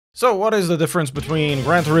So what is the difference between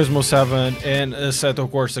Gran Turismo 7 and Assetto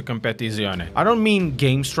Corsa Competizione? I don't mean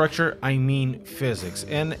game structure, I mean physics.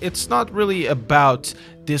 And it's not really about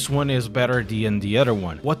this one is better than the other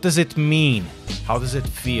one. What does it mean? How does it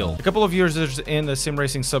feel? A couple of users in the sim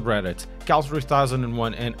racing subreddit,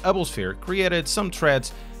 Cal3001 and Ublesphere, created some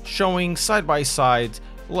threads showing side-by-side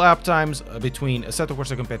lap times between Assetto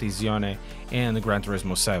Corsa Competizione and Gran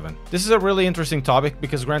Turismo 7. This is a really interesting topic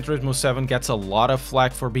because Gran Turismo 7 gets a lot of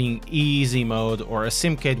flack for being easy mode or a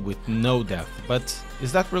simcade with no depth, but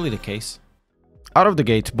is that really the case? Out of the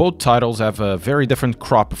gate, both titles have a very different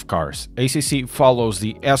crop of cars. ACC follows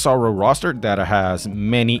the SRO roster that has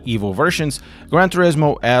many Evo versions, Gran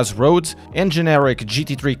Turismo has roads, and generic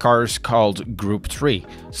GT3 cars called Group 3.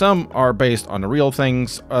 Some are based on real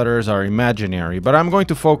things, others are imaginary, but I'm going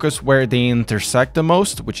to focus where they intersect the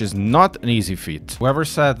most, which is not an easy feat. Whoever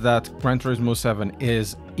said that Gran Turismo 7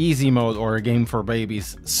 is easy mode or a game for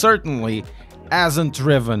babies certainly hasn't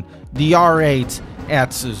driven the R8 at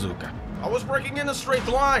Suzuka. I was working in a straight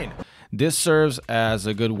line. This serves as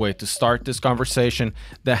a good way to start this conversation.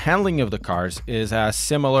 The handling of the cars is as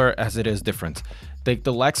similar as it is different. Take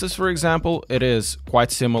the Lexus, for example. It is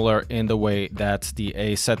quite similar in the way that the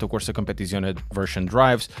Assetto Corsa Competizione version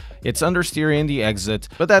drives. It's understeer in the exit,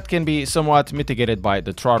 but that can be somewhat mitigated by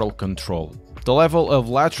the throttle control. The level of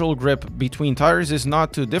lateral grip between tires is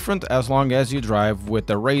not too different as long as you drive with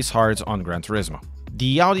the race hards on Gran Turismo.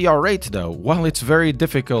 The Audi R8 though, while it's very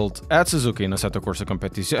difficult at Suzuka in Assetto Corsa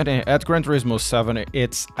Competizione, at Gran Turismo 7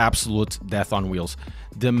 it's absolute death on wheels.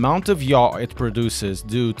 The amount of yaw it produces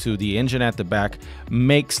due to the engine at the back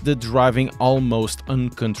makes the driving almost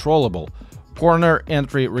uncontrollable. Corner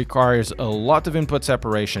entry requires a lot of input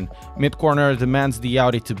separation, mid-corner demands the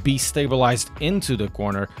Audi to be stabilized into the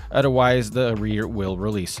corner, otherwise the rear will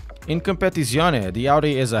release. In Competizione, the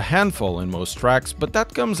Audi is a handful in most tracks, but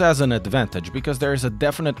that comes as an advantage because there is a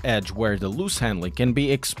definite edge where the loose handling can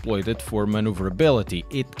be exploited for maneuverability.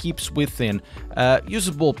 It keeps within a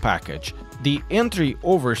usable package. The entry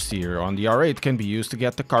oversteer on the R8 can be used to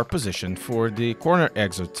get the car positioned for the corner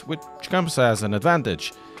exit, which comes as an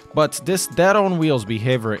advantage. But this dead-on-wheels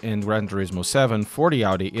behavior in Gran Turismo 7 for the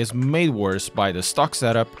Audi is made worse by the stock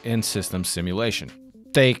setup and system simulation.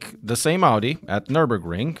 Take the same Audi at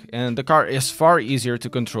Nürburgring, and the car is far easier to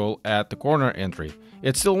control at the corner entry.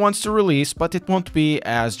 It still wants to release, but it won't be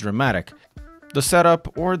as dramatic. The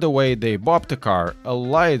setup or the way they bop the car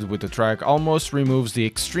allied with the track almost removes the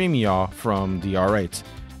extreme yaw from the R8.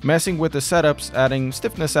 Messing with the setups, adding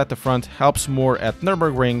stiffness at the front helps more at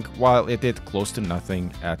Nürburgring, while it did close to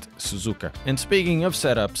nothing at Suzuka. And speaking of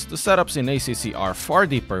setups, the setups in ACC are far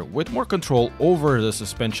deeper with more control over the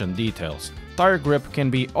suspension details. Tire grip can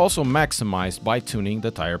be also maximized by tuning the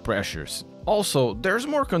tire pressures. Also, there's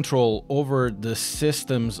more control over the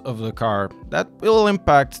systems of the car that will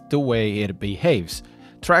impact the way it behaves.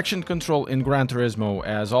 Traction control in Gran Turismo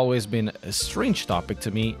has always been a strange topic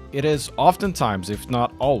to me. It is oftentimes, if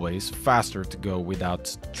not always, faster to go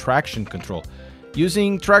without traction control.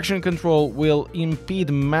 Using traction control will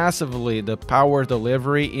impede massively the power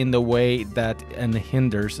delivery in the way that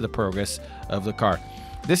hinders the progress of the car.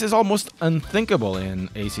 This is almost unthinkable in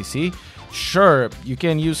ACC. Sure, you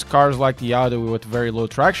can use cars like the Audi with very low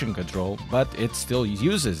traction control, but it still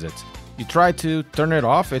uses it. You try to turn it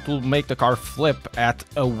off, it will make the car flip at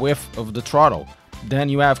a whiff of the throttle. Then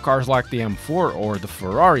you have cars like the M4 or the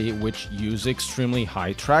Ferrari, which use extremely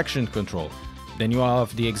high traction control. Then you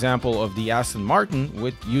have the example of the Aston Martin,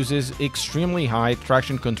 which uses extremely high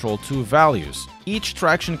traction control 2 values. Each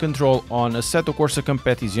traction control on Assetto Corsa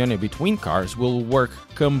Competizione between cars will work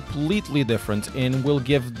completely different and will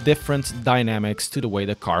give different dynamics to the way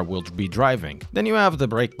the car will be driving. Then you have the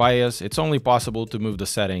brake bias. It's only possible to move the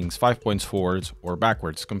settings 5 points forwards or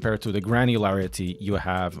backwards compared to the granularity you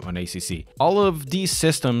have on ACC. All of these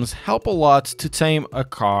systems help a lot to tame a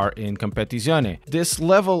car in Competizione. This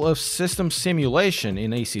level of system simulation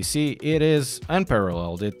in ACC, it is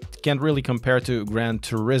unparalleled. It can't really compare to Gran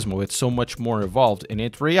Turismo. It's so much more evolved, and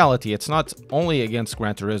in reality it's not only against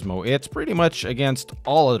Gran Turismo, it's pretty much against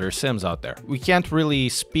all other sims out there. We can't really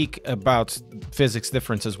speak about physics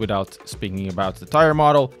differences without speaking about the tire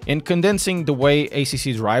model. In condensing the way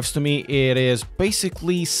ACC drives, to me it is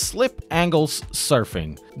basically slip angles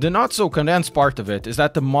surfing. The not so condensed part of it is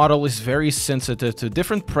that the model is very sensitive to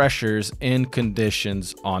different pressures and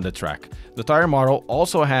conditions on the track. The tire model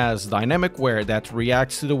also has dynamic wear that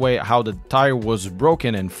reacts to the way how the tire was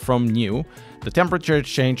broken and from new. the temperature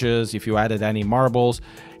changes, if you added any marbles,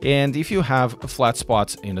 and if you have flat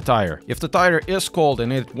spots in the tire. If the tire is cold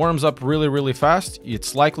and it warms up really fast,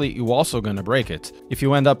 it's likely you're also gonna break it. If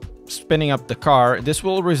you end up spinning up the car, this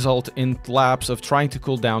will result in laps of trying to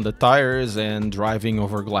cool down the tires and driving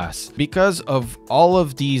over glass. Because of all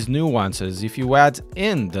of these nuances, if you add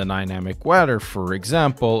in the dynamic weather, for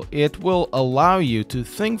example, it will allow you to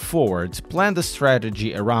think forward, plan the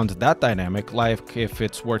strategy around that dynamic, like if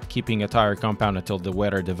it's worth keeping a tire compound until the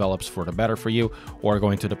weather develops for the better for you, or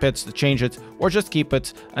going to the pits to change it, or just keep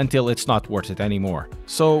it until it's not worth it anymore.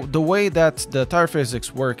 So the way that the tire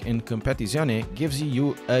physics work in Competizione gives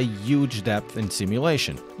you a huge depth in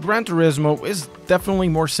simulation. Gran Turismo is definitely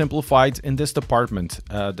more simplified in this department.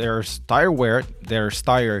 There's tire wear, there's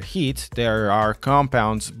tire heat, there are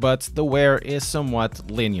compounds, but the wear is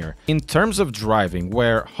somewhat linear. In terms of driving,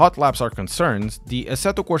 where hot laps are concerned, the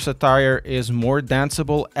Assetto Corsa tire is more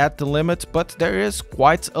danceable at the limit, but there is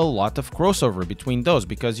quite a lot of crossover between those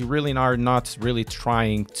because you really are not really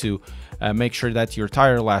trying to make sure that your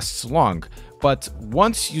tire lasts long. But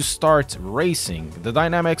once you start racing, the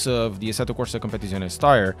dynamics of the Assetto Corsa Competizione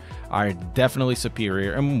tire are definitely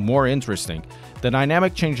superior and more interesting. The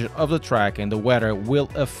dynamic change of the track and the weather will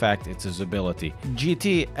affect its usability.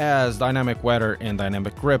 GT has dynamic weather and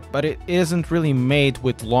dynamic grip, but it isn't really made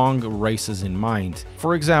with long races in mind.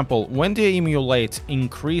 For example, when they emulate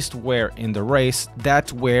increased wear in the race,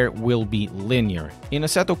 that wear will be linear. In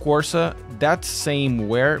Assetto Corsa, that same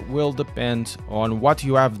wear will depend on what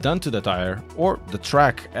you have done to the tire or the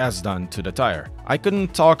track has done to the tire. I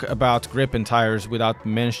couldn't talk about grip and tires without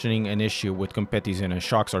mentioning an issue with Competizione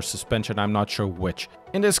shocks or suspension, I'm not sure which.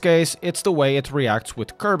 In this case, it's the way it reacts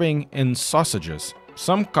with curbing and sausages.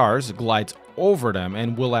 Some cars glide over them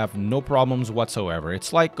and will have no problems whatsoever.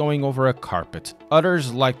 It's like going over a carpet.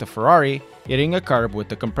 Others, like the Ferrari, hitting a curb with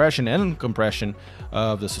the compression and compression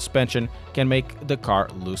of the suspension can make the car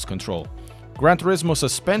lose control. Gran Turismo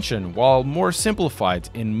suspension, while more simplified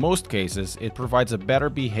in most cases, it provides a better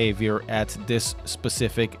behavior at this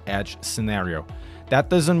specific edge scenario. That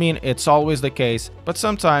doesn't mean it's always the case, but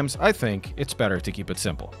sometimes I think it's better to keep it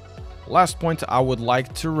simple. Last point I would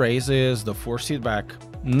like to raise is the force feedback.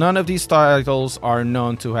 None of these titles are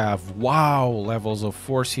known to have wow levels of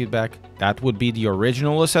force feedback. That would be the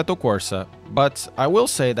original Assetto Corsa, but I will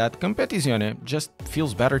say that Competizione just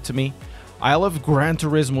feels better to me. I love Gran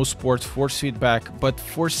Turismo Sport force feedback, but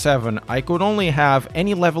for 7 I could only have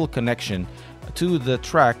any level connection to the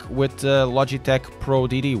track with the Logitech Pro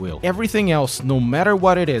DD wheel. Everything else, no matter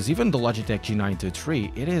what it is, even the Logitech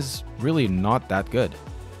G923, it is really not that good.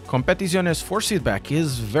 Competizione's force feedback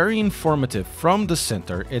is very informative from the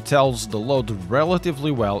center. It tells the load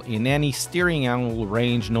relatively well in any steering angle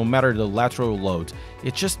range, no matter the lateral load.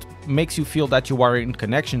 It just makes you feel that you are in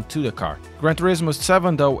connection to the car. Gran Turismo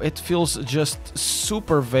 7 though, it feels just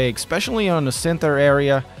super vague, especially on the center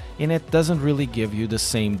area, and it doesn't really give you the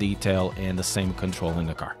same detail and the same control in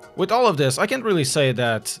the car. With all of this, I can't really say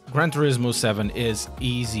that Gran Turismo 7 is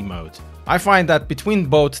easy mode. I find that between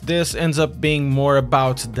both, this ends up being more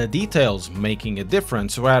about the details making a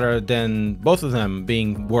difference rather than both of them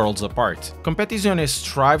being worlds apart. Competizione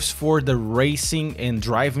strives for the racing and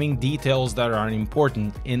driving details that are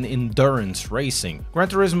important in endurance racing. Gran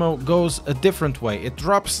Turismo goes a different way. It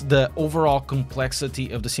drops the overall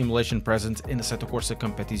complexity of the simulation present in Assetto Corsa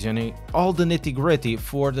Competizione, all the nitty-gritty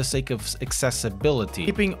for the sake of accessibility,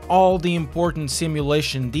 keeping all the important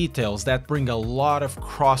simulation details that bring a lot of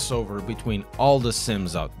crossover between all the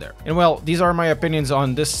sims out there. And well, these are my opinions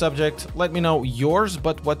on this subject. Let me know yours,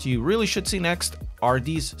 but what you really should see next are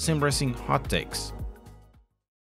these sim racing hot takes.